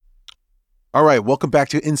All right, welcome back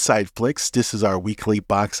to Inside Flicks. This is our weekly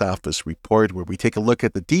box office report where we take a look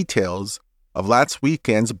at the details of last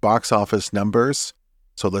weekend's box office numbers.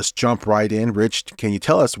 So let's jump right in. Rich, can you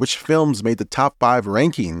tell us which films made the top 5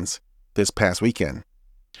 rankings this past weekend?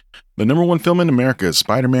 The number 1 film in America is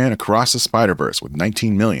Spider-Man Across the Spider-Verse with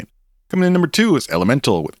 19 million. Coming in number 2 is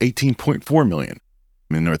Elemental with 18.4 million.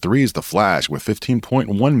 Coming in number 3 is The Flash with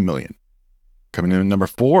 15.1 million. Coming in number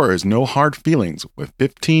 4 is No Hard Feelings with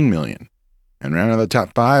 15 million. And rounding out the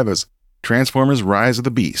top 5 is Transformers Rise of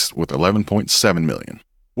the Beast with 11.7 million.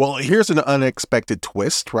 Well, here's an unexpected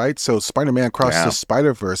twist, right? So Spider-Man Across the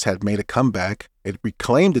Spider-Verse had made a comeback. It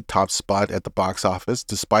reclaimed the top spot at the box office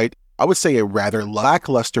despite, I would say, a rather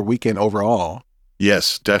lackluster weekend overall.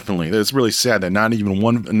 Yes, definitely. It's really sad that not even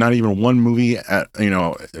one movie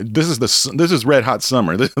this is Red Hot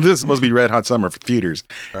Summer. This is supposed to be Red Hot Summer for theaters.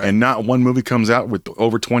 Right. And not one movie comes out with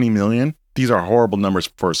over 20 million. These are horrible numbers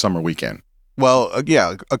for a summer weekend. Well,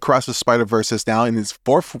 Across the Spider-Verse is now in its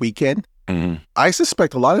 4th weekend. Mm-hmm. I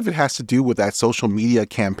suspect a lot of it has to do with that social media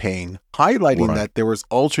campaign highlighting that there was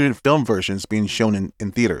alternate film versions being shown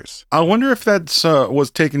in theaters. I wonder if that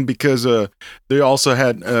was taken because they also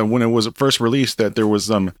had, when it was first released, that there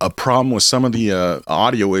was a problem with some of the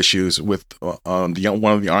audio issues with one of the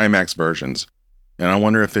IMAX versions. And I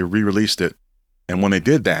wonder if they re-released it. And when they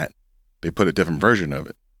did that, they put a different version of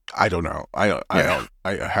it. I don't know. I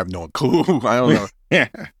have no clue. I don't know. Yeah.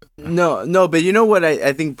 No, but you know what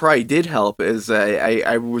I think probably did help is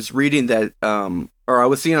I was reading that, or I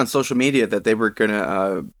was seeing on social media that they were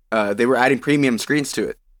they were adding premium screens to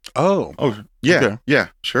it. Oh, yeah, okay. Yeah,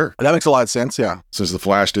 sure. That makes a lot of sense. Yeah, since The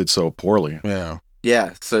Flash did so poorly. Yeah.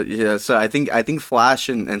 So I think Flash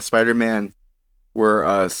and Spider-Man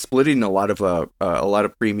were splitting a lot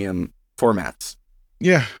of premium formats.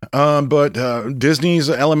 Yeah, but Disney's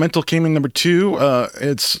Elemental came in number 2.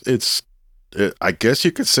 I guess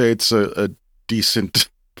you could say it's a decent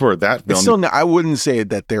for that film. Still, I wouldn't say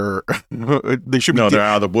that they should be. No, they're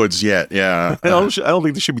out of the woods yet. Yeah, I don't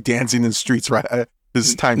think they should be dancing in the streets right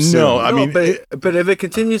this time soon. No, I mean, but if it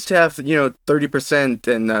continues to have 30%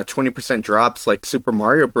 and 20% drops like Super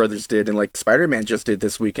Mario Brothers did and like Spider-Man just did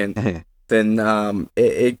this weekend. Mm-hmm. Then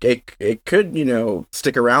it could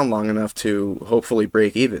stick around long enough to hopefully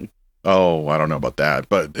break even. Oh, I don't know about that,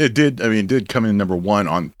 but it did come in number 1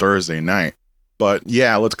 on Thursday night. But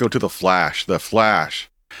yeah, let's go to The Flash. The Flash,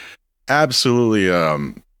 absolutely,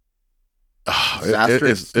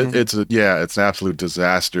 it's an absolute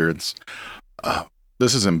disaster. It's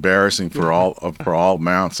this is embarrassing for all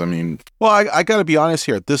amounts. I mean, well, I got to be honest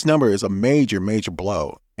here. This number is a major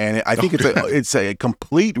blow. And I think it's a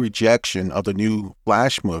complete rejection of the new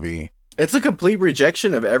Flash movie. It's a complete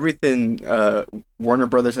rejection of everything Warner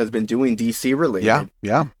Brothers has been doing DC related.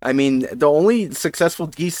 Yeah. I mean, the only successful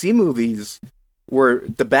DC movies were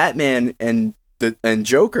the Batman and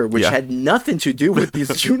Joker, which had nothing to do with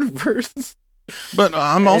this universe. But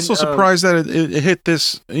I'm also surprised that it hit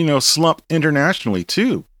this slump internationally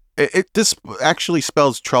too. This actually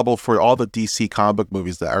spells trouble for all the DC comic book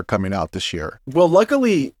movies that are coming out this year. Well,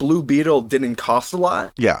 luckily, Blue Beetle didn't cost a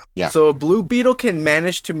lot. Yeah. So Blue Beetle can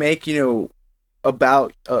manage to make,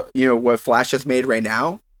 about, what Flash has made right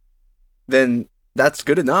now, then that's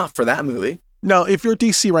good enough for that movie. Now, if you're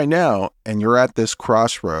DC right now and you're at this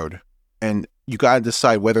crossroad and you got to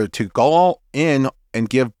decide whether to go all in and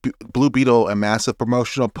give Blue Beetle a massive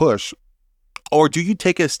promotional push, or do you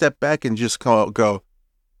take a step back and just go,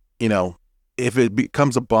 if it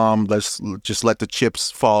becomes a bomb, let's just let the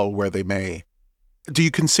chips fall where they may. Do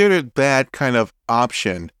you consider that kind of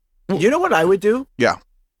option? You know what I would do? Yeah.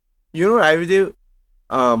 You know what I would do?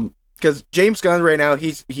 Because James Gunn right now,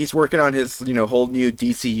 he's working on his, whole new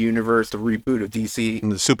DC universe, the reboot of DC. In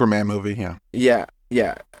the Superman movie, yeah.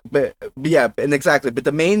 Yeah. But exactly. But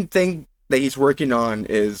the main thing that he's working on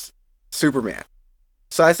is Superman.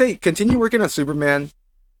 So I say continue working on Superman.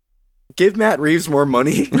 Give Matt Reeves more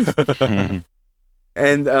money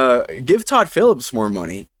and give Todd Phillips more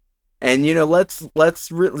money. And, let's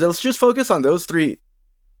just focus on those 3.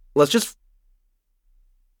 Let's just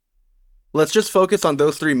focus on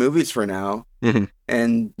those 3 movies for now. Mm-hmm.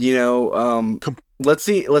 And, let's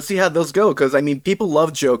see how those go. Cause I mean, people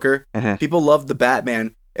love Joker. Mm-hmm. People love the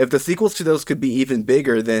Batman. If the sequels to those could be even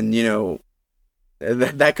bigger, then,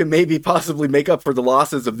 that could maybe possibly make up for the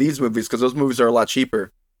losses of these movies. Cause those movies are a lot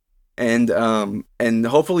cheaper. And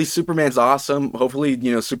hopefully Superman's awesome. Hopefully,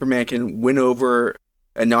 Superman can win over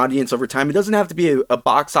an audience over time. It doesn't have to be a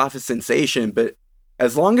box office sensation, but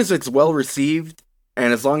as long as it's well received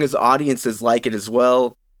and as long as audiences like it as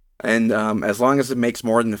well, and as long as it makes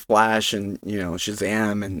more than The Flash and,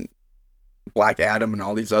 Shazam and Black Adam and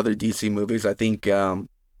all these other DC movies. I think that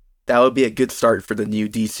would be a good start for the new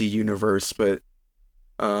DC universe. But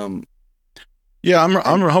yeah,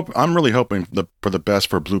 I'm really hoping for the best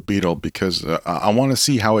for Blue Beetle, because I want to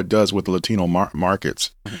see how it does with the Latino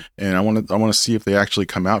markets, and I want to see if they actually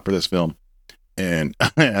come out for this film. And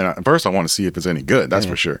first, I want to see if it's any good. That's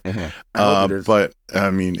for sure. But I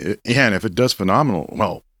mean, and if it does phenomenal,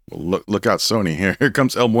 well, look out, Sony. Here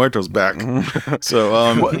comes El Muerto's back.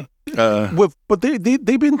 So, but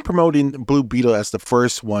they've been promoting Blue Beetle as the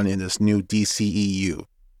first one in this new DCEU.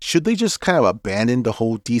 Should they just kind of abandon the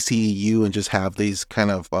whole DCEU and just have these kind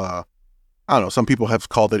of I don't know, some people have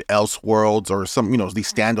called it Elseworlds or some,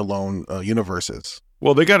 these standalone universes?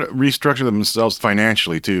 Well, they got to restructure themselves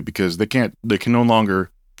financially too, because they can no longer,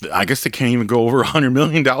 I guess they can't even go over $100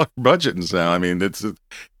 million budget now. I mean, it's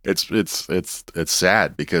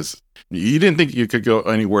sad, because you didn't think you could go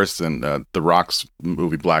any worse than The Rock's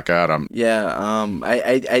movie Black Adam. Yeah. And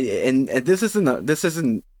this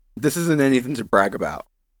isn't anything to brag about,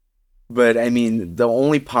 but I mean, the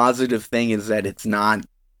only positive thing is that it's not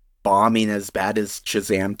bombing as bad as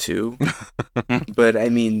Shazam 2. But I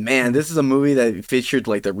mean, man, this is a movie that featured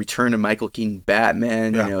like the return of Michael Keaton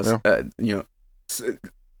Batman, the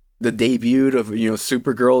debut of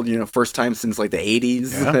Supergirl, first time since like the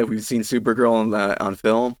 80s that we've seen Supergirl on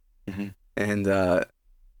film. And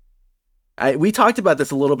we talked about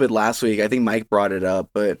this a little bit last week. I think Mike brought it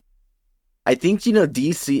up, but I think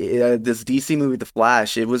DC this DC movie The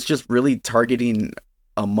Flash, it was just really targeting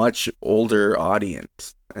a much older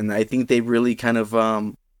audience. And I think they really kind of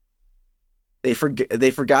they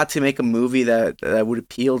forgot to make a movie that would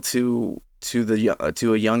appeal to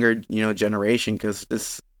a younger generation,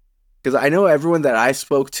 because I know everyone that I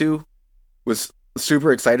spoke to was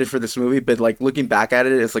super excited for this movie, but like looking back at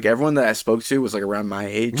it, it's like everyone that I spoke to was like around my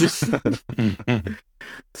age.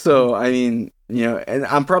 So I mean, and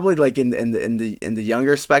I'm probably like in the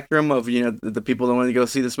younger spectrum of the people that want to go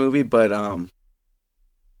see this movie, but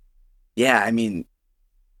yeah, I mean,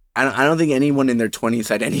 I don't think anyone in their 20s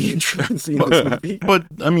had any interest in seeing this movie. But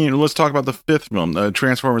I mean, let's talk about the fifth film,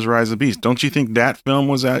 Transformers: Rise of the Beast. Don't you think that film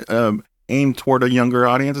was aimed toward a younger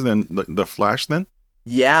audience than the Flash then?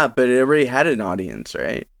 Yeah, but it already had an audience,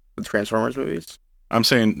 right? The Transformers movies. I'm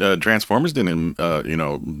saying Transformers didn't,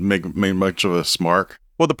 make much of a smark.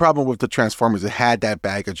 Well, the problem with the Transformers, it had that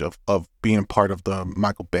baggage of being part of the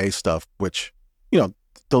Michael Bay stuff, which,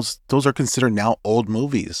 those are considered now old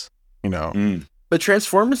movies, But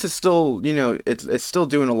Transformers is still, it's still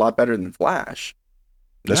doing a lot better than Flash.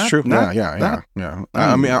 That's true. Yeah.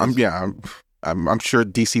 I mean, I'm sure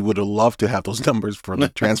DC would have loved to have those numbers for the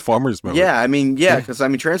Transformers movie. Yeah, I mean, because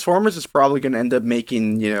Transformers is probably going to end up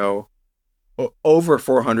making, over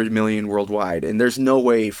 400 million worldwide, and there's no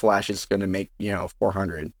way Flash is going to make,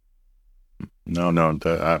 400. No,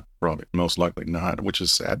 probably most likely not, which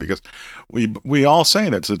is sad, because we all say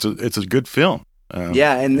that it's a good film.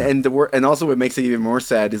 And also what makes it even more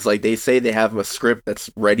sad is like they say they have a script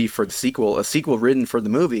that's ready for the sequel, a sequel written for the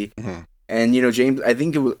movie. Mm-hmm. And James, I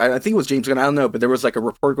think it was James Gunn, I don't know, but there was like a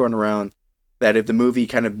report going around that if the movie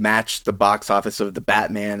kind of matched the box office of the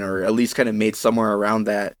Batman, or at least kind of made somewhere around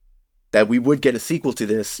that we would get a sequel to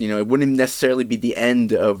this. It wouldn't necessarily be the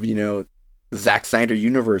end of the Zack Snyder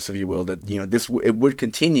universe, if you will. That it would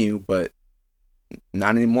continue, but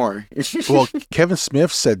not anymore. Well, Kevin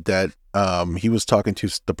Smith said that he was talking to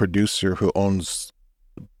the producer who owns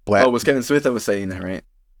Black. Oh, it was Kevin Smith that was saying that, right?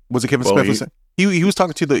 Was it Kevin Smith? He was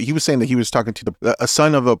talking to he was saying that he was talking to a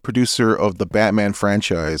son of a producer of the Batman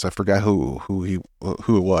franchise. I forgot who it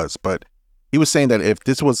was, but he was saying that if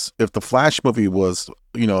the Flash movie was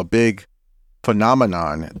a big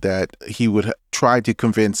phenomenon, that he would try to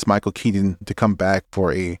convince Michael Keaton to come back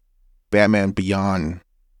for a Batman Beyond.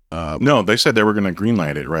 No, they said they were going to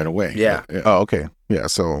greenlight it right away. Yeah. Oh, okay. Yeah.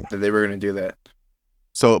 So they were going to do that.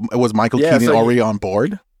 So was Michael Keaton already on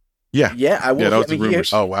board? Yeah. Yeah. That was the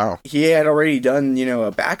rumors. Oh, wow. He had already done,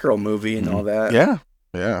 a Batgirl movie and all that. Yeah.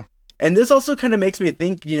 Yeah. And this also kind of makes me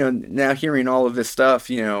think, now hearing all of this stuff,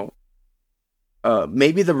 maybe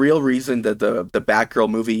the real reason that the Batgirl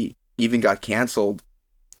movie even got canceled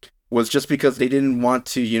was just because they didn't want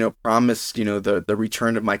to, promise, the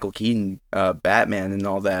return of Michael Keaton, Batman and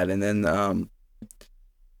all that. And then, the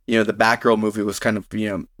Batgirl movie was kind of,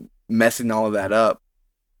 messing all of that up.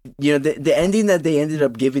 The ending that they ended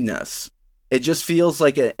up giving us, it just feels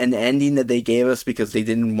like an ending that they gave us because they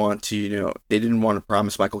didn't want to, they didn't want to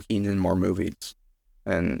promise Michael Keaton more movies.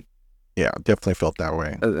 And yeah, definitely felt that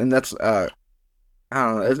way. And that's, I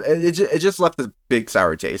don't know. It just left a big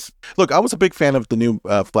sour taste. Look, I was a big fan of the new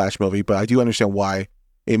Flash movie, but I do understand why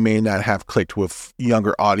it may not have clicked with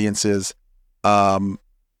younger audiences. But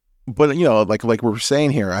like we're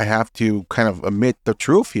saying here, I have to kind of admit the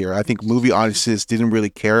truth here. I think movie audiences didn't really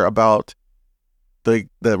care about the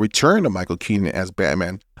return of Michael Keaton as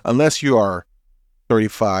Batman, unless you are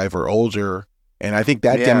 35 or older. And I think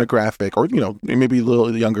that demographic, or maybe a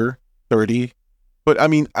little younger, 30. But I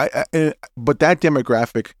mean, but that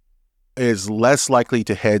demographic is less likely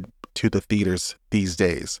to head to the theaters these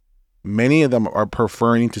days. Many of them are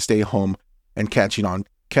preferring to stay home and catching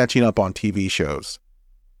up on TV shows.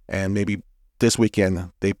 And maybe this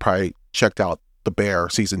weekend they probably checked out The Bear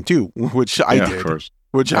season 2, which I did,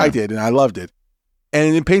 I did, and I loved it.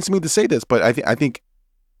 And it pains me to say this, but I think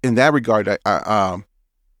in that regard,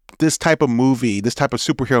 this type of movie, this type of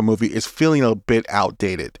superhero movie, is feeling a bit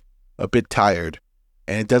outdated, a bit tired,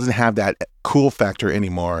 and it doesn't have that cool factor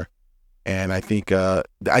anymore. And I think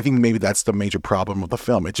maybe that's the major problem with the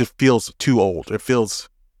film. It just feels too old. It feels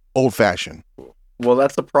old-fashioned. Well,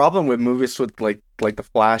 that's the problem with movies with like The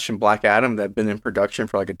Flash and Black Adam that have been in production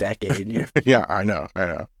for like a decade. Yeah, I know.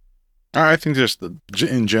 I think just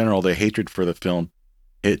in general, the hatred for the film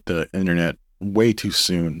hit the internet way too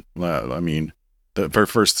soon. I mean,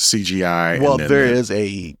 first the CGI. Well, there is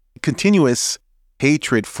a continuous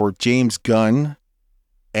hatred for James Gunn,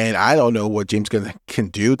 and I don't know what James Gunn can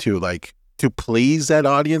do to please that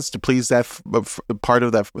audience, to please that part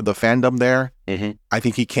of the fandom there. Mm-hmm. I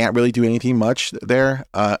think he can't really do anything much there,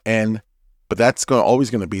 but that's always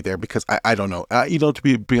going to be there because I don't know.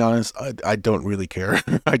 To be honest, I don't really care.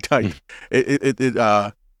 I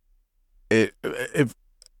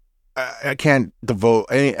can't devote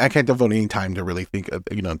any time to really think of,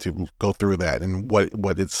 to go through that and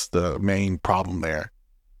what is the main problem there.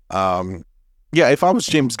 If I was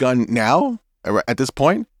James Gunn now at this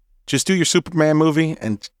point, just do your Superman movie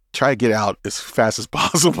and try to get out as fast as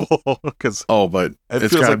possible. Because but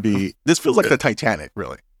it's got to be. This feels like the Titanic,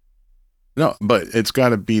 really. No, but it's got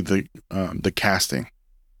to be the casting.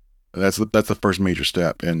 That's the first major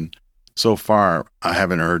step, and so far I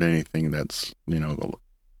haven't heard anything that's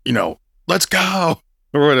let's go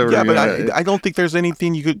or whatever. Yeah, but I don't think there's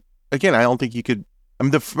anything you could. Again, I don't think you could. I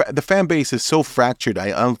mean, the fan base is so fractured.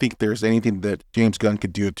 I don't think there's anything that James Gunn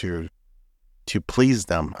could do to please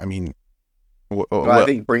them. I mean, I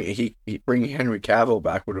think bringing Henry Cavill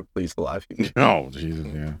back would have pleased a lot of people. Oh, Jesus,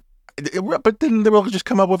 yeah. But then they will just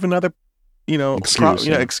come up with another,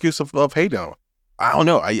 excuse of hey, no. I don't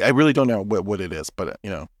know. I really don't know what it is, but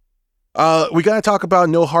we got to talk about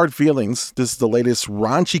No Hard Feelings. This is the latest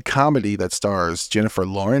raunchy comedy that stars Jennifer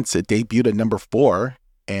Lawrence. It debuted at number 4,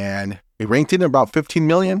 and it ranked in about 15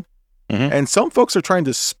 million. Mm-hmm. And some folks are trying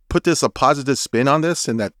to put a positive spin on this,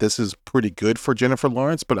 and that this is pretty good for Jennifer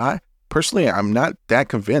Lawrence. But I'm not that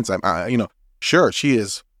convinced. Sure, she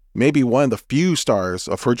is maybe one of the few stars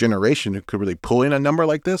of her generation who could really pull in a number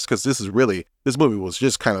like this, because this movie was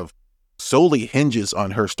just kind of solely hinges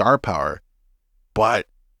on her star power. But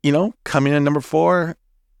coming in number 4,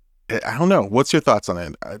 I don't know. What's your thoughts on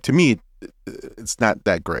it? To me, it's not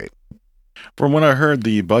that great. From what I heard,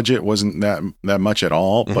 the budget wasn't that much at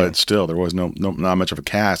all, mm-hmm. but still, there was not much of a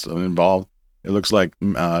cast involved. It looks like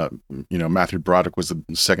Matthew Broderick was the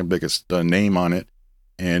second biggest name on it,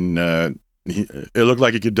 and it looked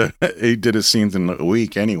like he did his scenes in a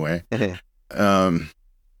week anyway. Mm-hmm.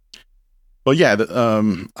 But yeah,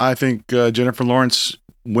 I think Jennifer Lawrence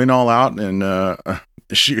went all out, and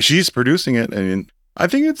she's producing it, and I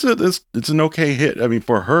think it's an okay hit. I mean,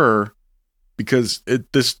 for her. Because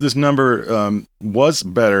this number was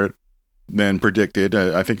better than predicted.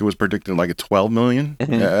 I think it was predicted like a 12 million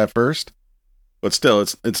mm-hmm. at first, but still,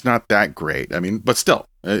 it's not that great. I mean, but still,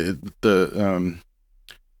 it's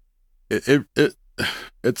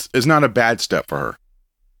not a bad step for her.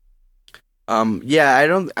 I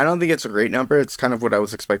don't think it's a great number. It's kind of what I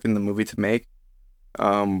was expecting the movie to make.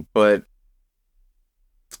 But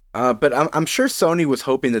I'm sure Sony was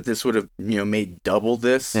hoping that this would have made double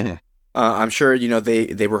this. Mm-hmm. I'm sure,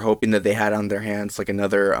 they were hoping that they had on their hands like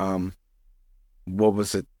another, what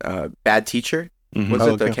was it? Bad Teacher? Mm-hmm. Was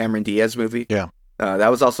it the Cameron Diaz movie? Yeah. That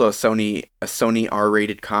was also a Sony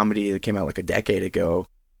R-rated comedy that came out like a decade ago.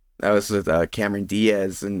 That was with Cameron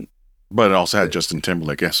Diaz, but it also had Justin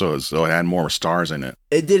Timberlake, so it had more stars in it.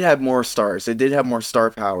 It did have more stars. It did have more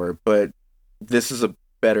star power, but this is a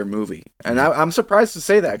better movie. And Mm-hmm. I'm surprised to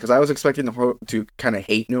say that because I was expecting to kind of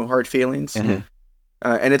hate No Hard Feelings. Mm-hmm.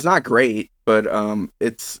 And it's not great, but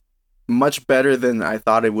it's much better than I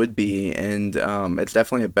thought it would be, and it's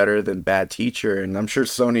definitely better than Bad Teacher. And I'm sure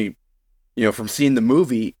Sony, from seeing the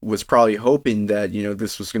movie, was probably hoping that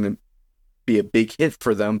this was going to be a big hit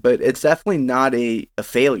for them. But it's definitely not a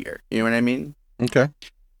failure. You know what I mean? Okay.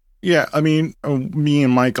 Yeah, I mean, me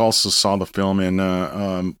and Mike also saw the film,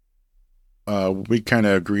 and we kind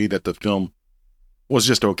of agree that the film was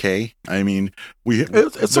just okay. I mean, there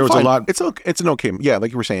was a lot. It's an okay. Yeah,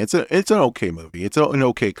 like you were saying, it's an okay movie. It's an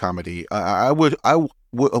okay comedy. I would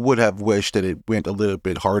have wished that it went a little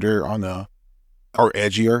bit harder on the or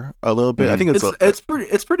edgier a little bit. I think it's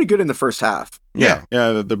pretty good in the first half. Yeah.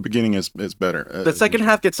 The beginning is better. The second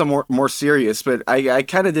half gets some more serious, but I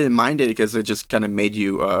kind of didn't mind it because it just kind of made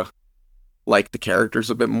you like the characters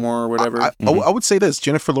a bit more or whatever. I would say this: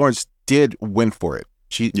 Jennifer Lawrence did win for it.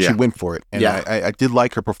 She went for it, and I did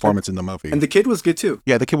like her performance in the movie. And the kid was good too.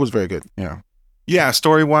 Yeah, the kid was very good. Yeah.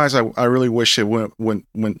 Story wise, I really wish it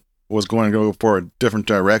was going to go for a different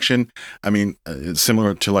direction. I mean, it's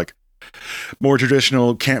similar to like more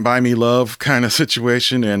traditional "Can't Buy Me Love" kind of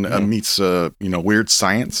situation, and meets Weird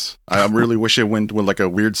Science. I really wish it went with like a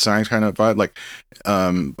Weird Science kind of vibe. Like,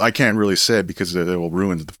 I can't really say it because it will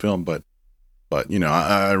ruin the film, but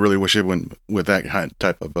I really wish it went with that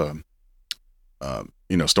type of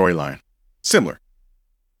storyline. Similar.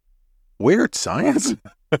 Weird Science.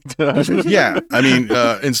 Yeah, I mean,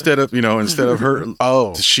 instead of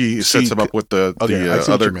her, she sets him up with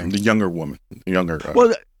the younger woman,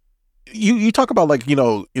 Well, you talk about like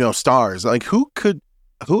stars. Like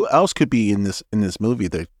who else could be in this movie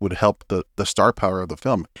that would help the star power of the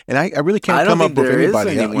film? And I really can't come up with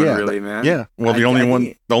anybody. Really, man. Yeah. Well, the only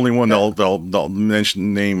one they'll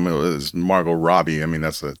mention name is Margot Robbie. I mean,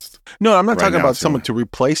 that's no. I'm not talking about someone to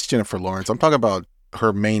replace Jennifer Lawrence. I'm talking about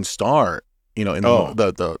her main star. In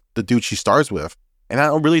the dude she stars with, and I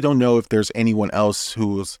really don't know if there's anyone else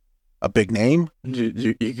who's a big name.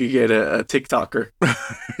 You could get a TikToker.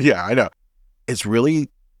 Yeah, I know. It's really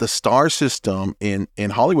the star system in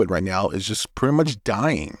Hollywood right now is just pretty much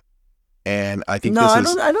dying, and I think I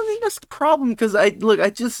don't think that's the problem because I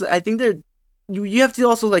think you have to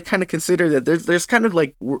also like kind of consider that there's kind of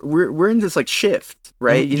like we're in this like shift,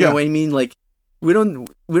 right? You know what I mean? Like we don't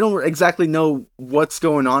exactly know what's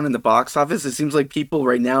going on in the box office. It seems like people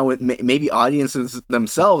right now, maybe audiences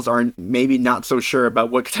themselves aren't maybe not so sure about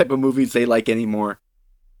what type of movies they like anymore.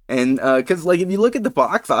 And because like if you look at the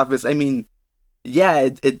box office, I mean, yeah,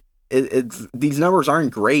 it's these numbers aren't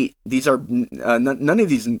great. These are none of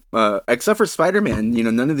these except for Spider-Man.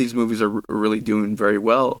 None of these movies are really doing very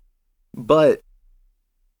well, but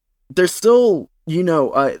they're still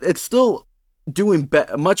it's still doing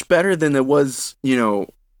much better than it was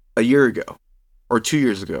a year ago or 2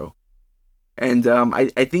 years ago. And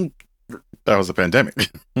I think that was the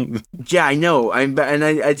pandemic. Yeah, I know. What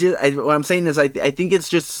I'm saying is I think it's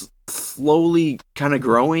just slowly kind of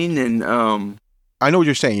growing, and I know what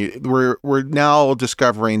you're saying. We're now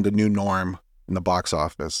discovering the new norm in the box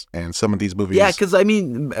office, and some of these movies. Yeah, because I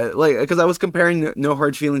mean, because I was comparing No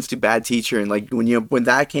Hard Feelings to Bad Teacher, and like when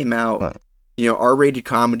that came out. Right. R-rated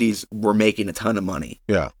comedies were making a ton of money.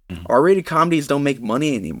 Yeah. R-rated comedies don't make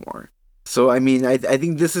money anymore. So, I mean, I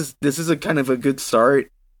think this is a kind of a good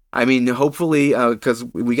start. I mean, hopefully, because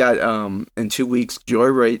we got, in 2 weeks,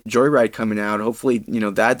 Joyride coming out. Hopefully,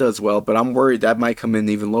 that does well, but I'm worried that might come in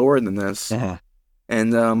even lower than this. Uh-huh.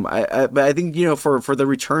 And, but I think, for the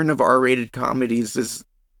return of R-rated comedies, this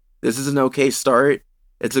is an okay start.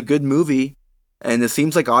 It's a good movie. And it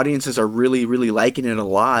seems like audiences are really, really liking it a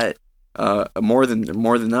lot. More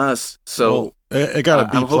than us. So it got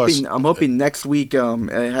a B+. I'm hoping next week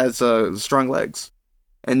it has strong legs.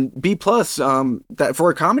 And B+, that for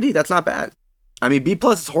a comedy, that's not bad. I mean, B+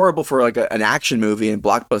 is horrible for like an action movie and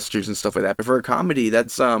blockbusters and stuff like that. But for a comedy,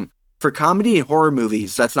 that's for comedy and horror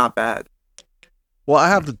movies, that's not bad. Well, I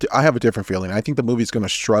have a different feeling. I think the movie's going to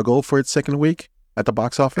struggle for its second week at the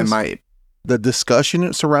box office. It might. The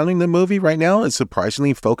discussion surrounding the movie right now is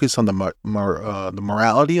surprisingly focused on the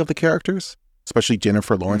morality of the characters, especially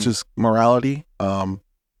Jennifer Lawrence's morality. Her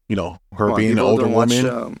being an older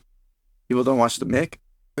woman. People don't watch The Mick.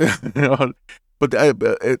 But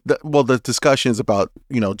the discussion is about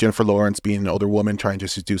Jennifer Lawrence being an older woman trying to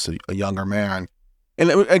seduce a younger man, and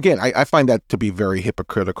again, I find that to be very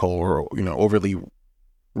hypocritical or overly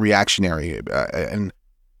reactionary, and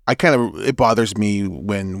it bothers me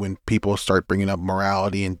when people start bringing up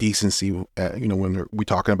morality and decency, when we're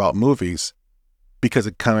talking about movies, because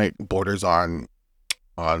it kind of borders on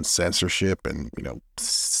censorship and,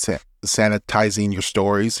 sanitizing your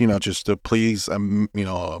stories, just to please, a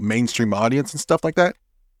mainstream audience and stuff like that.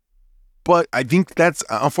 But I think that's,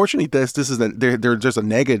 unfortunately, there's a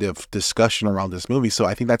negative discussion around this movie. So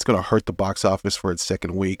I think that's going to hurt the box office for its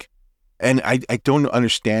second week. And I don't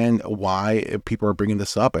understand why people are bringing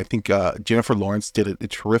this up. I think Jennifer Lawrence did a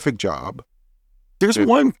terrific job There's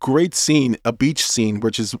one great scene, a beach scene,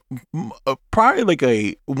 which is probably like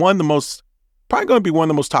probably going to be one of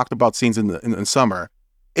the most talked about scenes in the summer.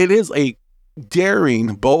 It is a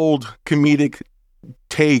daring, bold, comedic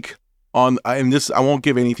take on, and this, I won't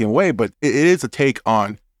give anything away, but it is a take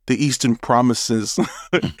on the Eastern Promises,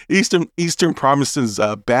 Eastern Promises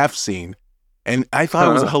bath scene. And I thought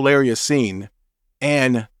it was a hilarious scene.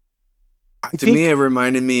 And to me, it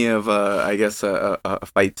reminded me of, I guess, a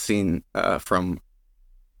fight scene from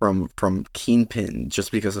Kingpin,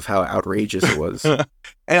 just because of how outrageous it was. And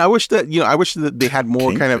I wish that they had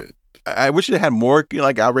more I wish they had more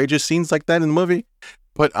like outrageous scenes like that in the movie.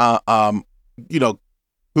 But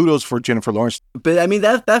kudos for Jennifer Lawrence. But I mean,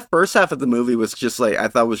 that first half of the movie was just like, I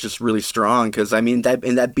thought was just really strong, because I mean, that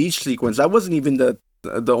in that beach sequence, that wasn't even the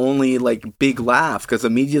only like big laugh, because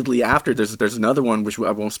immediately after there's another one which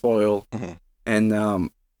I won't spoil. Mm-hmm. And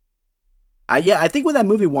I think when that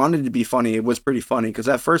movie wanted to be funny, it was pretty funny, because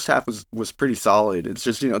that first half was pretty solid. It's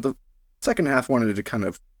just, the second half wanted to kind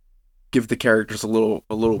of give the characters a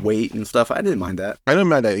little weight and stuff. I didn't mind that. I didn't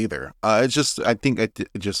mind that either. It's just, I think it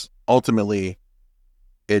just ultimately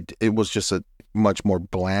it was just a much more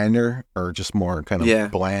blander, or just more kind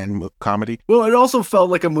of bland comedy. Well, it also felt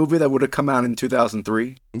like a movie that would have come out in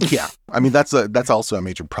 2003. Yeah, I mean that's also a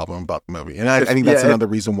major problem about the movie, and I think that's another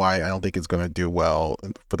reason why I don't think it's going to do well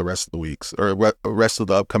for the rest of the weeks, or rest of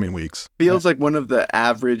the upcoming weeks. Feels like one of the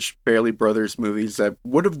average Fairley Brothers movies that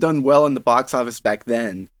would have done well in the box office back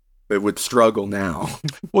then, but would struggle now.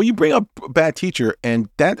 Well, you bring up Bad Teacher, and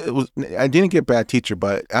I didn't get Bad Teacher,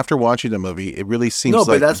 but after watching the movie, it really seems like...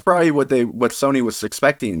 No, but that's probably what Sony was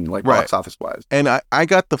expecting, like, right, box office wise. And I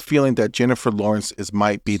got the feeling that Jennifer Lawrence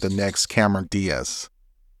might be the next Cameron Diaz,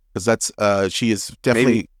 because she is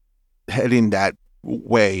definitely heading that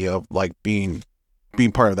way of like being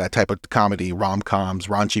part of that type of comedy,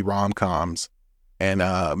 raunchy rom-coms.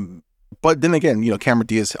 And but then again, Cameron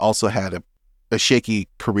Diaz also had a shaky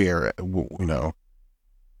career, No,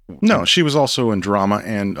 she was also in drama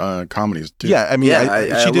and comedies too. Yeah, I mean,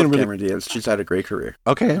 she didn't really. Cameron Diaz. She's had a great career.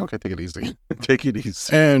 Okay, take it easy. Take it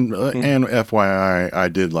easy. And FYI, I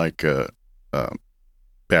did like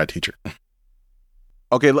Bad Teacher.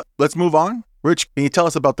 Okay, let's move on. Rich, can you tell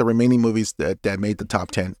us about the remaining movies that made the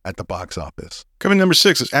top 10 at the box office? Coming number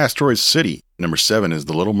 6 is Asteroid City. Number 7 is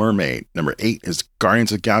The Little Mermaid. Number 8 is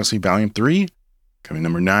Guardians of the Galaxy Volume 3. Coming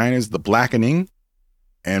number 9 is The Blackening.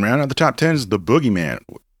 And round out the top 10 is The Boogeyman.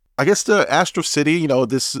 I guess the Astro City,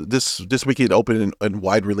 this week it opened in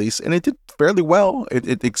wide release, and it did fairly well.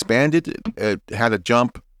 It expanded. It had a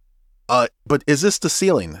jump. But is this the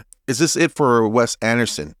ceiling? Is this it for Wes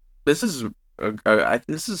Anderson? This is a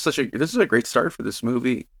great start for this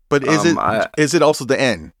movie. But is it also the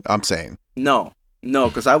end? I'm saying no,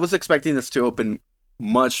 because I was expecting this to open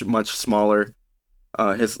much, much smaller.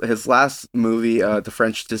 His last movie, The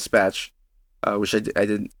French Dispatch, which I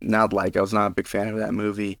did not like. I was not a big fan of that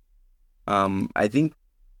movie. I think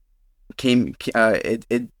it came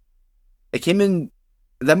in.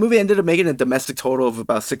 That movie ended up making a domestic total of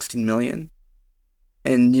about 16 million.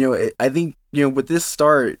 And I think with this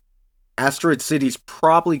start, Asteroid City's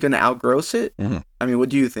probably going to outgross it. Mm-hmm. I mean, what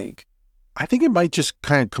do you think? I think it might just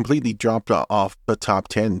kind of completely drop off the top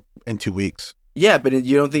 10 in 2 weeks. Yeah, but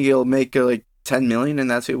you don't think it'll make like 10 million in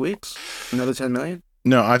that 2 weeks? Another 10 million?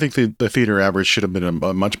 No, I think the theater average should have been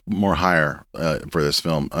a much more higher for this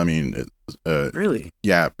film. I mean, really?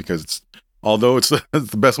 Yeah, because although it's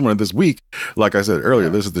the best one of this week, like I said earlier,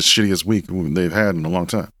 this is the shittiest week they've had in a long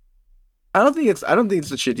time. I don't think it's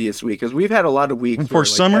the shittiest week, because we've had a lot of weeks for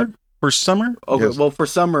summer. For summer? Okay, yes. Well, for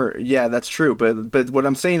summer, yeah, that's true. But what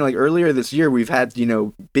I'm saying, like earlier this year, we've had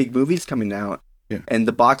big movies coming out. Yeah. And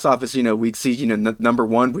the box office, we'd see, number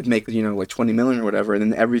one would make, like 20 million or whatever.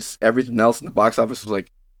 And then everything else in the box office was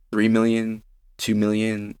like 3 million, 2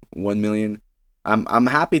 million, 1 million. I'm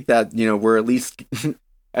happy that, we're at least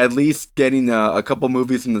getting a couple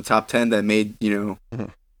movies in the top 10 that made, mm-hmm.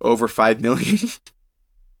 over 5 million.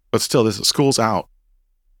 But still, school's out.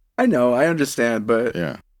 I know, I understand. But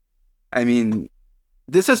yeah, I mean,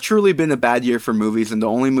 this has truly been a bad year for movies. And the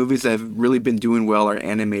only movies that have really been doing well are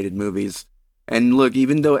animated movies. And look,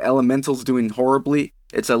 even though Elemental's doing horribly,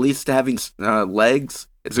 it's at least having legs.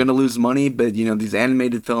 It's going to lose money, but, these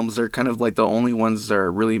animated films are kind of like the only ones that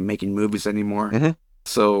are really making movies anymore. Mm-hmm.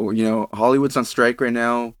 So, Hollywood's on strike right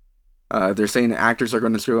now. They're saying actors are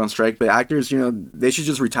going to go on strike, but actors, they should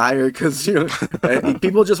just retire, because,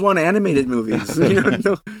 people just want animated movies.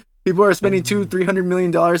 People are spending $200-300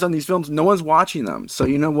 million on these films. No one's watching them. So,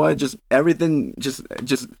 you know what? Just everything, just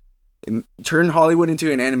turn Hollywood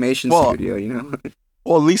into an animation studio,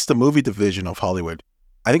 Well, at least the movie division of Hollywood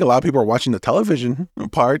I think a lot of people are watching the television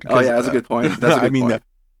part. Oh yeah, that's a good point. That's a good point.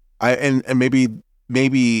 And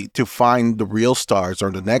maybe to find the real stars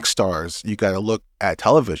or the next stars, you got to look at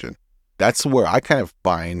television. That's where I kind of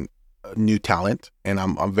find new talent, and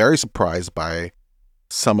I'm very surprised by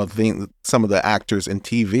some of the actors in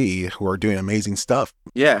TV who are doing amazing stuff.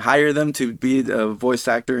 Yeah, hire them to be a voice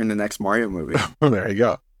actor in the next Mario movie. There you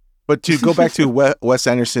go. But to go back to Wes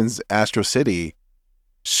Anderson's Astro City,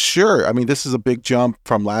 sure. I mean, this is a big jump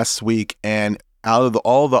from last week, and out of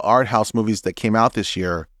all the art house movies that came out this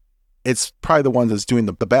year, it's probably the one that's doing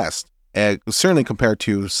the best. And certainly compared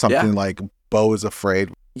to something like Beau is Afraid.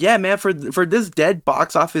 Yeah, man, for this dead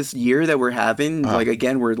box office year that we're having, like,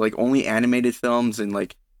 again, we're like only animated films, and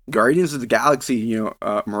like Guardians of the Galaxy, you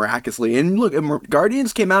know, miraculously. And look,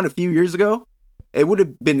 Guardians came out a few years ago. It would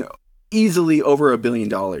have been easily over $1 billion.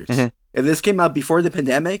 Mm-hmm. If this came out before the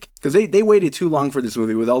pandemic, because they waited too long for this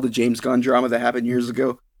movie with all the James Gunn drama that happened years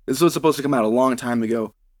ago. This was supposed to come out a long time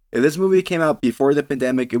ago. If this movie came out before the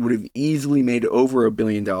pandemic, it would have easily made over $1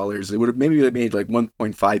 billion. It would have maybe made like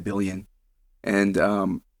 1.5 billion. And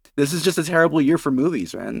this is just a terrible year for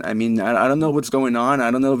movies, man. I mean, I don't know what's going on.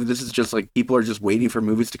 I don't know if this is just like people are just waiting for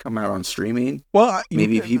movies to come out on streaming. Well,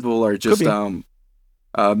 maybe people are just I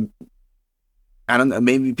don't know.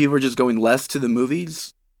 Maybe people are just going less to the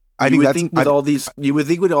movies. You would think with all these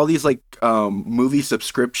like movie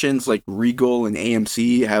subscriptions, like Regal and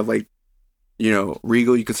AMC have like, you know,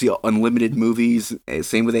 Regal, you can see unlimited movies.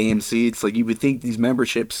 Same with AMC. It's like you would think these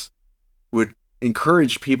memberships would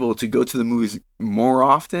encourage people to go to the movies more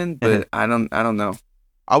often, but I don't know.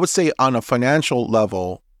 I would say on a financial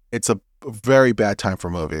level, it's a very bad time for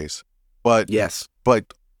movies. But yes,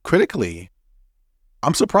 but critically,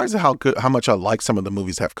 I'm surprised at how much I like some of the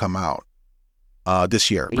movies that have come out this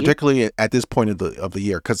year, particularly at this point of the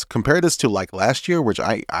year. Because compare this to like last year, which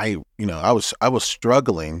I was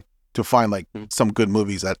struggling to find like some good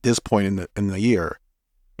movies at this point in the year.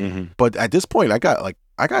 Mm-hmm. But at this point, I got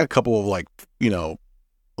a couple of like, you know,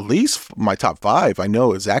 at least my top 5. I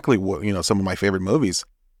know exactly what, you know, some of my favorite movies,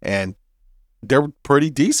 and they're pretty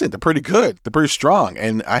decent. They're pretty good. They're pretty strong.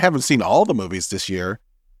 And I haven't seen all the movies this year.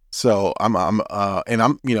 So I'm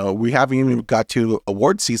you know, we haven't even got to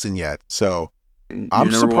award season yet. So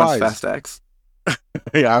I'm surprised. Fast X.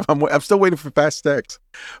 Yeah, I'm still waiting for Fast X,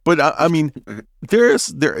 but I mean,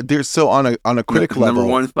 there's so on a critical level.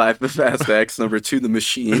 Number 1, 5, the Fast X. Number 2, the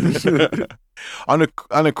Machine. on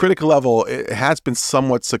a critical level, it has been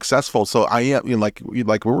somewhat successful. So I am, you know,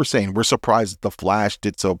 like we were saying, we're surprised that The Flash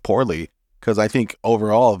did so poorly, because I think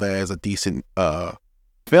overall that is a decent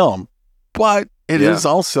film, but it is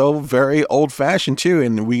also very old fashioned too,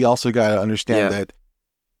 and we also got to understand that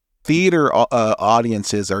theater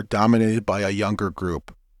audiences are dominated by a younger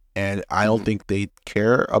group, and I don't think they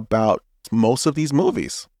care about most of these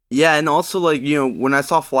movies. Yeah, and also, like, you know, when I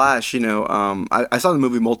saw Flash, you know, I saw the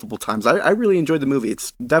movie multiple times. I really enjoyed the movie.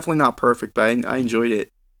 It's definitely not perfect, but I enjoyed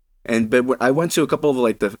it. But I went to a couple of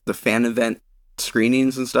like the fan event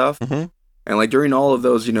screenings and stuff, and like during all of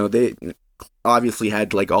those, you know, they obviously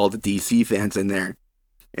had like all the DC fans in there,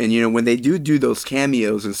 and you know, when they do those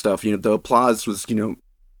cameos and stuff, you know, the applause was, you know,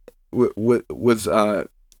 was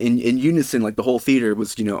in unison, like the whole theater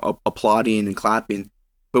was, you know, applauding and clapping.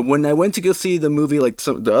 But when I went to go see the movie, like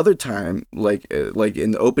the other time, like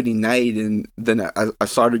in the opening night, and then I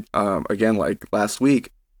started again like last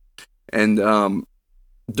week, and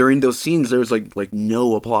during those scenes there was like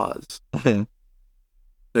no applause.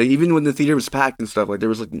 Like, even when the theater was packed and stuff, like there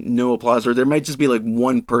was like no applause, or there might just be like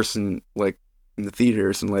one person like in the theater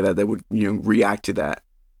or something like that would, you know, react to that.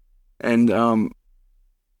 And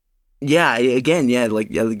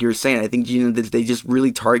like you're saying, I think, you know, that they just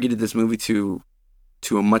really targeted this movie to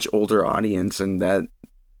a much older audience, and that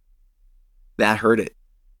hurt it.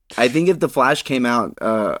 I think if The Flash came out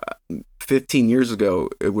 15 years ago,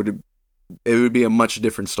 it would be a much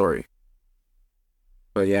different story.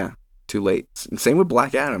 But yeah, too late. Same with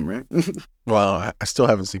Black Adam, right? Well, I still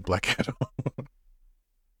haven't seen Black Adam.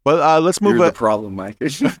 But let's move. You're the problem, Mike.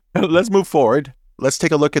 Let's move forward. Let's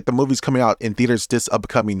take a look at the movies coming out in theaters this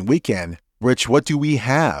upcoming weekend. Rich, what do we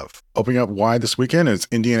have? Opening up wide this weekend is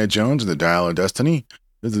Indiana Jones and the Dial of Destiny.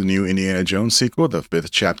 This is the new Indiana Jones sequel, the 5th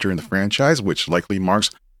chapter in the franchise, which likely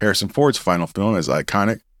marks Harrison Ford's final film as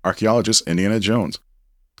iconic archaeologist Indiana Jones.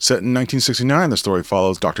 Set in 1969, the story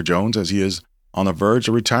follows Dr. Jones as he is on the verge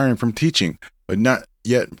of retiring from teaching, but not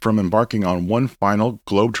yet from embarking on one final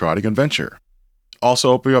globe-trotting adventure.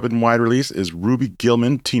 Also opening up in wide release is Ruby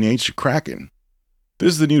Gillman, Teenage Kraken.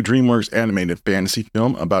 This is the new DreamWorks animated fantasy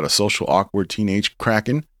film about a social awkward teenage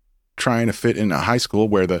kraken trying to fit in a high school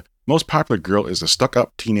where the most popular girl is a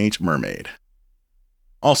stuck-up teenage mermaid.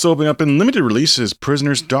 Also opening up in limited release is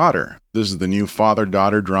Prisoner's Daughter. This is the new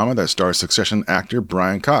father-daughter drama that stars Succession actor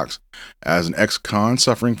Brian Cox as an ex-con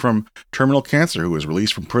suffering from terminal cancer who is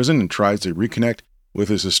released from prison and tries to reconnect with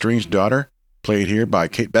his estranged daughter, played here by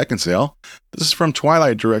Kate Beckinsale. This is from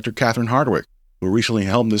Twilight director Catherine Hardwicke, who recently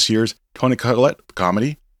helmed this year's Toni Collette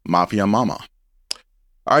comedy, Mafia Mama.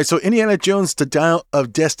 All right, so Indiana Jones, The Dial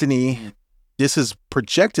of Destiny, this is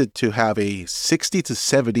projected to have a $60 to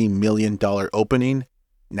 $70 million opening.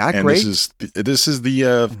 Not and great. This is the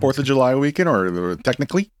 4th of July weekend, or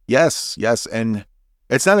technically? Yes. And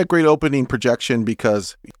it's not a great opening projection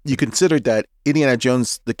because you consider that Indiana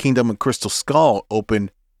Jones, The Kingdom of Crystal Skull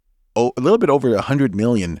opened a little bit over $100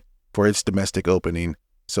 million for its domestic opening.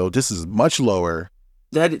 So this is much lower.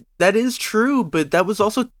 That is true, but that was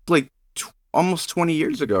also like almost 20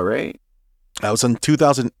 years ago, right? That was in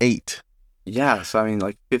 2008. Yeah, so I mean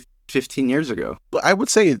like 15 years ago. I would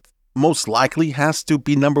say it most likely has to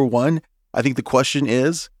be number one. I think the question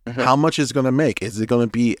is, how much is it going to make? Is it going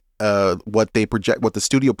to be what they project, what the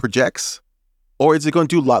studio projects? Or is it going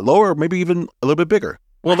to do a lot lower, or maybe even a little bit bigger?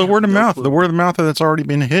 Well, the word of mouth that's already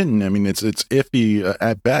been hidden. I mean, it's iffy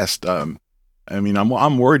at best. I mean,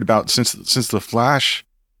 I'm worried about since The Flash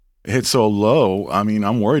hit so low. I mean,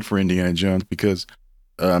 I'm worried for Indiana Jones because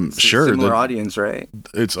it's sure, a similar audience, right?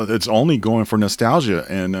 It's only going for nostalgia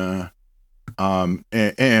and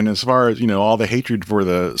as far as, you know, all the hatred for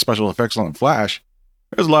the special effects on The Flash,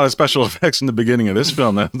 there's a lot of special effects in the beginning of this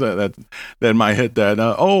film that might hit that.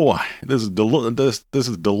 This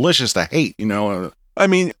is delicious to hate. You know, I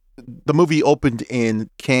mean, the movie opened in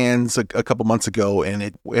Cannes a couple months ago, and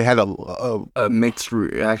it had a mixed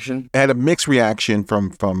reaction. It had a mixed reaction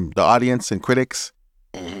from the audience and critics.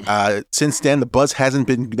 Since then, the buzz hasn't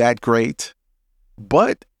been that great,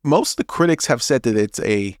 but most of the critics have said that it's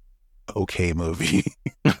a okay movie.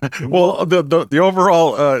 Well, the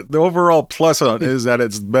overall plus on it is that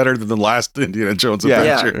it's better than the last Indiana Jones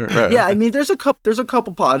adventure. Yeah. Right. Yeah, I mean, there's a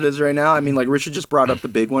couple positives right now. I mean, like Richard just brought up the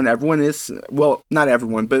big one. Everyone is, well, not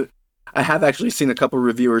everyone, but I have actually seen a couple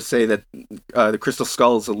reviewers say that the Crystal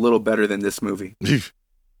Skull is a little better than this movie.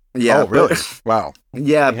 Yeah. Oh, really? Wow.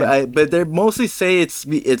 Yeah, but they mostly say it's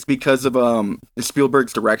because of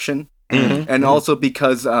Spielberg's direction, and also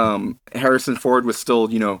because Harrison Ford was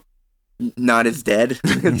still, you know, not as dead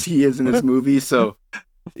as he is in this movie, so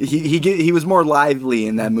he was more lively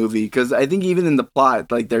in that movie. Because I think even in the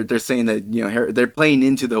plot, like they're saying that, you know, they're playing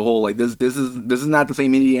into the whole like this is not the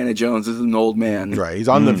same Indiana Jones. This is an old man, right? He's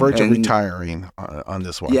on the verge of retiring on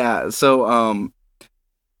this one. Yeah. So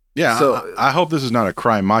I hope this is not a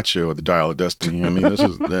cry macho at the Dial of Destiny. I mean, this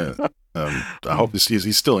is I hope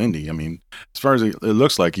he's still indie. I mean, as far as it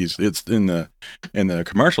looks like it's in the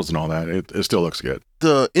commercials and all that, it still looks good.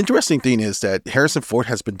 The interesting thing is that Harrison Ford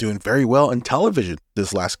has been doing very well in television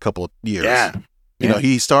this last couple of years. Yeah. You know,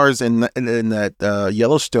 he stars in that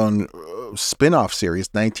Yellowstone spin-off series,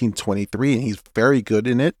 1923, and he's very good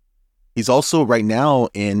in it. He's also right now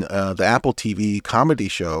in the Apple TV comedy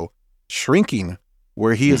show, Shrinking,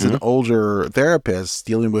 where he is an older therapist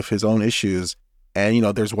dealing with his own issues. And, you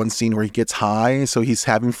know, there's one scene where he gets high, so he's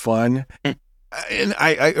having fun. And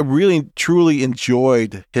I really, truly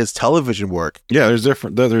enjoyed his television work. Yeah, there's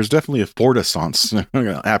definitely a Fordissance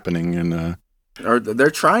happening. Or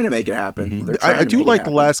they're trying to make it happen. I do like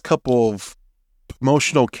the last couple of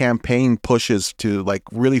promotional campaign pushes to, like,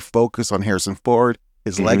 really focus on Harrison Ford,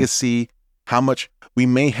 his legacy, how much we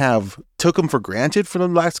may have took him for granted for the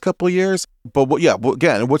last couple of years. But,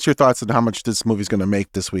 again, what's your thoughts on how much this movie's going to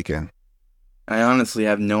make this weekend? I honestly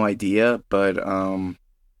have no idea, but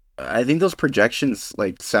I think those projections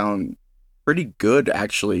like sound pretty good,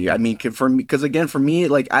 actually. I mean, for me,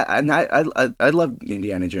 like I love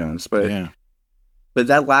Indiana Jones, but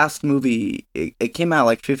that last movie it came out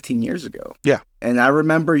like 15 years ago. Yeah, and I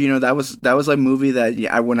remember, you know, that was a movie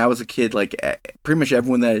that when I was a kid, like pretty much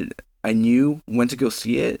everyone that I knew went to go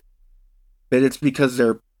see it, but it's because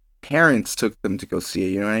their parents took them to go see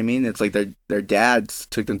it. You know what I mean? It's like their dads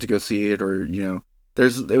took them to go see it, or, you know,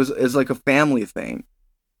 it's like a family thing.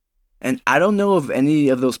 And I don't know if any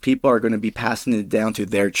of those people are going to be passing it down to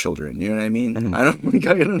their children. You know what I mean? I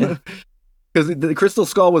don't know. Because the Crystal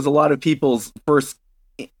Skull was a lot of people's first,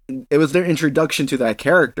 it was their introduction to that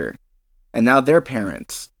character. And now they're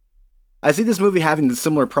parents. I see this movie having a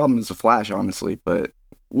similar problem as The Flash, honestly, but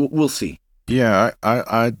we'll see. Yeah,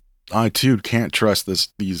 I too can't trust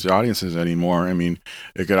these audiences anymore. I mean,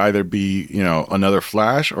 it could either be, you know, another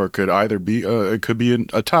Flash, or it could either be it could be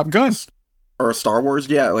a Top Gun or a Star Wars.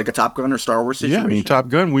 Yeah, like a Top Gun or Star Wars situation. Yeah, I mean, Top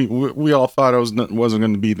Gun. We all thought it wasn't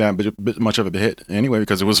going to be that bit much of a hit anyway,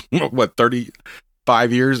 because it was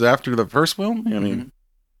 35 years after the first film. I mean,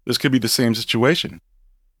 this could be the same situation.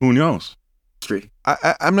 Who knows?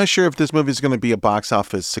 I'm not sure if this movie is going to be a box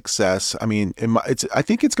office success. I mean, I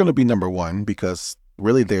think it's going to be number one because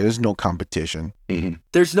really there is no competition. Mm-hmm.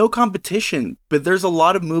 There's no competition, but there's a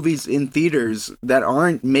lot of movies in theaters that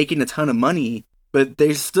aren't making a ton of money, but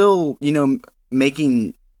they're still,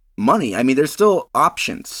 making money. I mean, there's still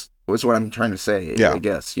options. Was what I'm trying to say. Yeah. I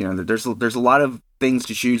guess there's a lot of things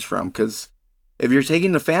to choose from because if you're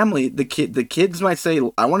taking the family, the kids might say,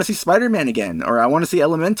 "I want to see Spider-Man again," or "I want to see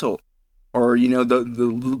Elemental," or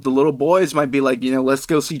the little boys might be like, "Let's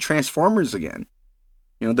go see Transformers again."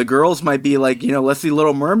 The girls might be like, "Let's see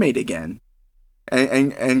Little Mermaid again,"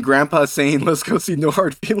 and Grandpa's saying, "Let's go see No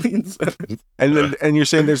Hard Feelings." and you're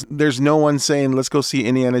saying there's no one saying, "Let's go see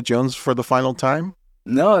Indiana Jones for the final time."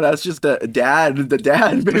 No, that's just the dad. The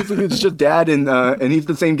dad, basically, it's just dad, and he's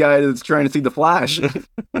the same guy that's trying to see the Flash.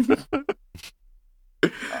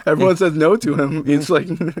 Everyone says no to him. He's like,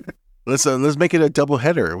 let's make it a double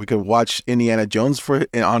header. We could watch Indiana Jones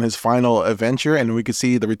on his final adventure, and we could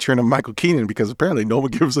see the return of Michael Keaton because apparently no one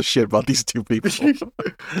gives a shit about these two people.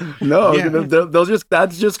 No,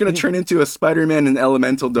 that's just going to turn into a Spider-Man and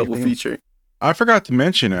Elemental double feature. I forgot to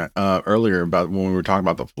mention it earlier about when we were talking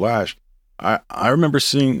about the Flash. I remember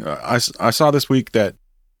seeing, I saw this week that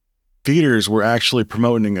theaters were actually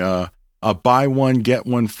promoting a buy one, get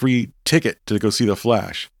one free ticket to go see The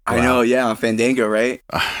Flash. Wow. I know, yeah, on Fandango, right?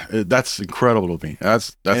 That's incredible to me.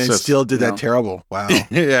 That's and it still did that terrible. Wow.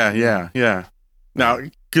 Yeah. Now,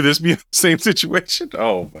 could this be the same situation?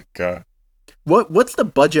 Oh my God. What's the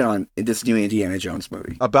budget on this new Indiana Jones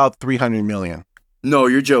movie? About $300 million. No,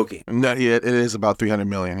 you're joking. No, yeah, it is about $300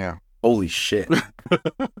 million, yeah. Holy shit.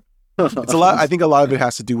 It's a lot. I think a lot of it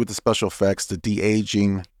has to do with the special effects, the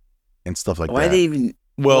de-aging, and stuff like that. Why they even?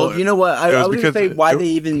 Well, you know what? I wouldn't say why they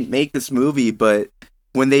even make this movie, but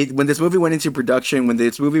when this movie went into production, when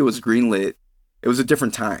this movie was greenlit, it was a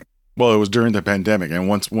different time. Well, it was during the pandemic, and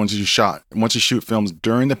once you shoot films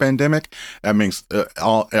during the pandemic, that means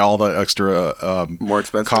all the extra more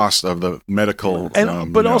expensive cost of the medical.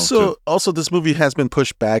 But also this movie has been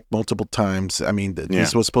pushed back multiple times. I mean,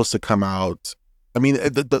 this was supposed to come out. I mean,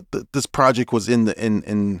 this project was in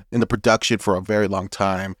the production for a very long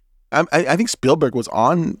time. I think Spielberg was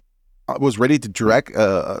ready to direct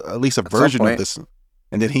at least a version of this,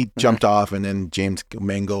 and then he jumped off, and then James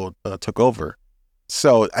Mangold took over.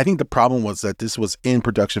 So I think the problem was that this was in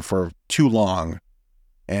production for too long,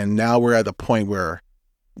 and now we're at the point where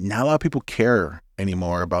not a lot of people care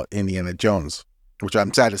anymore about Indiana Jones, which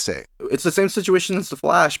I'm sad to say. It's the same situation as The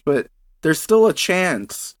Flash, but there's still a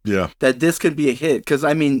chance that this could be a hit. Because,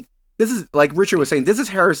 I mean, this is, like Richard was saying, this is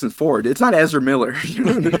Harrison Ford. It's not Ezra Miller.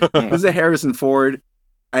 This is Harrison Ford.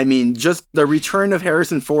 I mean, just the return of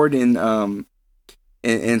Harrison Ford in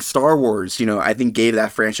Star Wars, I think gave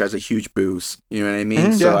that franchise a huge boost. You know what I mean?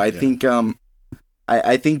 Mm-hmm. So I think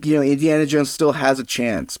I think Indiana Jones still has a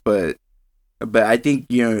chance, but I think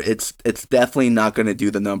it's definitely not going to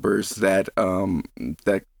do the numbers that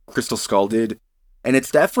Crystal Skull did. And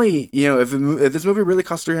it's definitely, if this movie really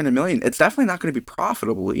costs $300 million, it's definitely not going to be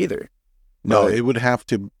profitable either. No, it would have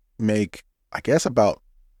to make, I guess, about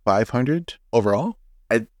 500 overall.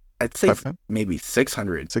 I'd say 500? Maybe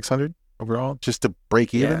 600. 600 overall, just to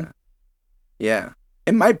break even. Yeah,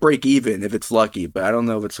 it might break even if it's lucky, but I don't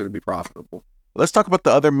know if it's going to be profitable. Let's talk about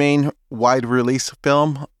the other main wide release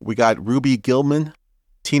film. We got Ruby Gillman,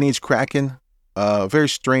 Teenage Kraken, a very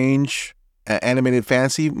strange animated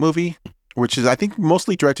fantasy movie, which is, I think,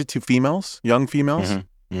 mostly directed to females, young females.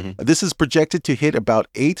 Mm-hmm. Mm-hmm. This is projected to hit about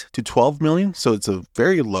 8 to 12 million, so it's a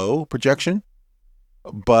very low projection.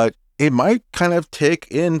 But it might kind of take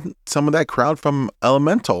in some of that crowd from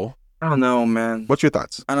Elemental. I don't know, man. What's your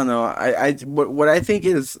thoughts? I don't know. What I think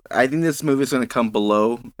is, I think this movie is going to come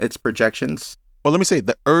below its projections. Well, let me say,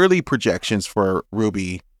 the early projections for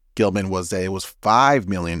Ruby Gillman was that it was 5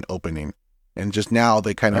 million opening, and just now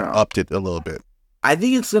they kind of upped it a little bit. I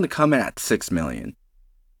think it's going to come in at 6 million,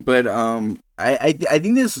 but I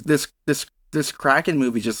think this Kraken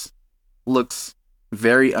movie just looks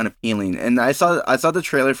very unappealing. And I saw the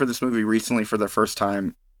trailer for this movie recently for the first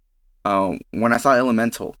time when I saw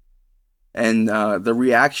Elemental, and the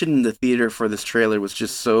reaction in the theater for this trailer was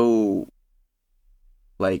just so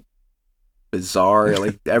like bizarre.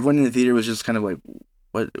 Like everyone in the theater was just kind of like,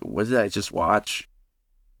 what did I just watch?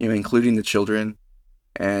 Including the children,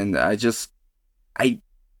 and I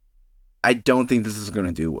don't think this is going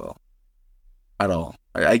to do well at all.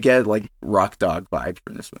 I get like Rock Dog vibes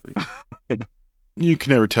from this movie. You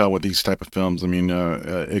can never tell with these type of films. I mean,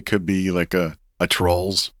 it could be like a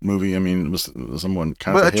Trolls movie. I mean, was someone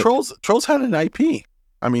kind of. But Trolls had an IP.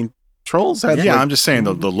 I mean, Trolls had. Yeah, I'm just saying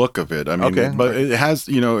the look of it. I mean, it has,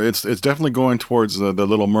 it's definitely going towards the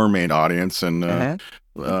Little Mermaid audience, and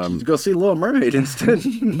go see Little Mermaid instead.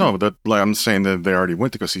 No, I'm saying that they already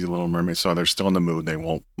went to go see the Little Mermaid, so they're still in the mood. They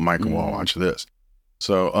won't watch this.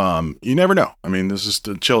 So you never know. I mean, this is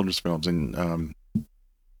the children's films, and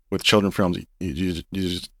with children's films,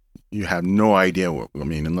 you have no idea what I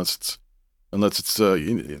mean, unless it's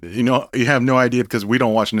you have no idea because we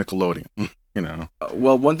don't watch Nickelodeon.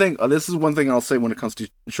 Well, this is one thing I'll say when it comes to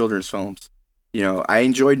children's films. I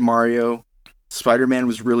enjoyed Mario. Spider-Man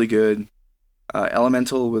was really good.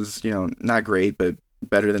 Elemental was, not great, but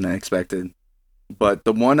better than I expected. But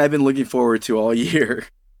the one I've been looking forward to all year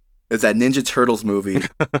is that Ninja Turtles movie.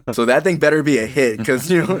 So that thing better be a hit, because,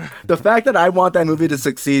 the fact that I want that movie to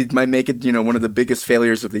succeed might make it, one of the biggest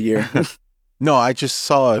failures of the year. No, I just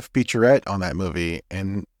saw a featurette on that movie,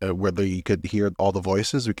 and whether you could hear all the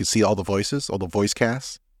voices, we could see all the voices, all the voice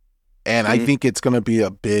casts. And I think it's going to be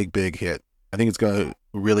a big, big hit. I think it's going to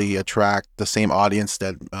really attract the same audience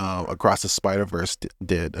that Across the Spider-Verse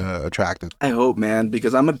attracted. I hope, man,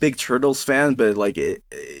 because I'm a big Turtles fan, but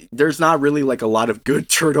there's not really a lot of good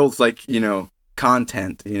Turtles,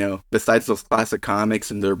 content, besides those classic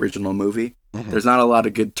comics and the original movie. Mm-hmm. There's not a lot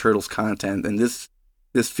of good Turtles content, and this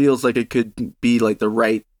feels like it could be the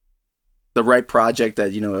right project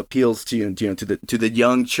that appeals to to the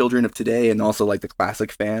young children of today, and also the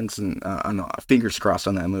classic fans. And fingers crossed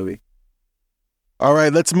on that movie. All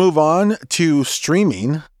right, let's move on to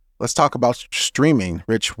streaming. Let's talk about streaming.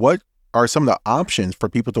 Rich, what are some of the options for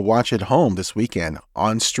people to watch at home this weekend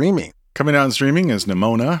on streaming? Coming out on streaming is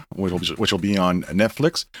Nimona, which will be on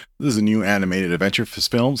Netflix. This is a new animated adventure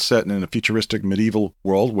film set in a futuristic medieval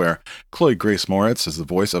world where Chloe Grace Moretz is the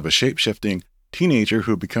voice of a shape-shifting teenager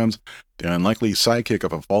who becomes the unlikely sidekick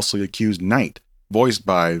of a falsely accused knight, voiced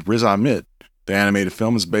by Riz Ahmed. The animated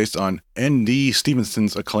film is based on N.D.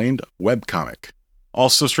 Stevenson's acclaimed webcomic.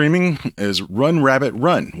 Also streaming is Run Rabbit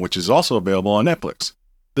Run, which is also available on Netflix.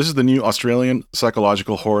 This is the new Australian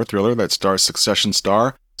psychological horror thriller that stars Succession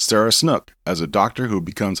star Sarah Snook as a doctor who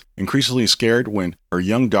becomes increasingly scared when her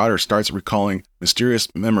young daughter starts recalling mysterious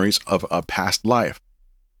memories of a past life.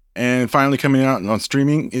 And finally coming out on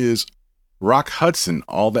streaming is Rock Hudson,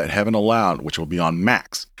 All That Heaven Allowed, which will be on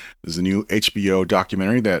Max. This is a new HBO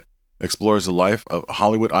documentary that explores the life of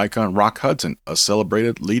Hollywood icon Rock Hudson, a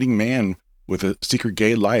celebrated leading man with a secret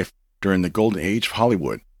gay life during the golden age of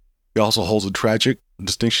Hollywood. He also holds a tragic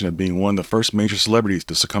distinction of being one of the first major celebrities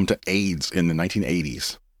to succumb to AIDS in the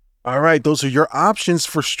 1980s. All right, those are your options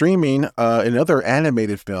for streaming. Another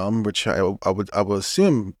animated film, which I would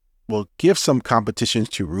assume will give some competition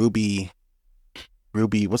to Ruby,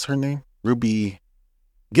 what's her name? Ruby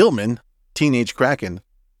Gilman, Teenage Kraken.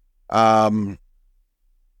 So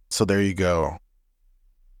there you go.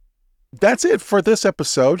 That's it for this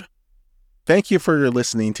episode. Thank you for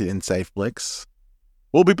listening to Inside Flicks.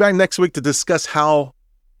 We'll be back next week to discuss how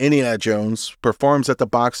Indiana Jones performs at the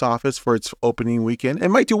box office for its opening weekend. It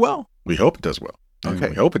might do well. We hope it does well. Okay.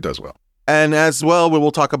 We hope it does well. And as well, we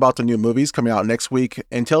will talk about the new movies coming out next week.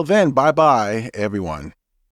 Until then, bye-bye, everyone.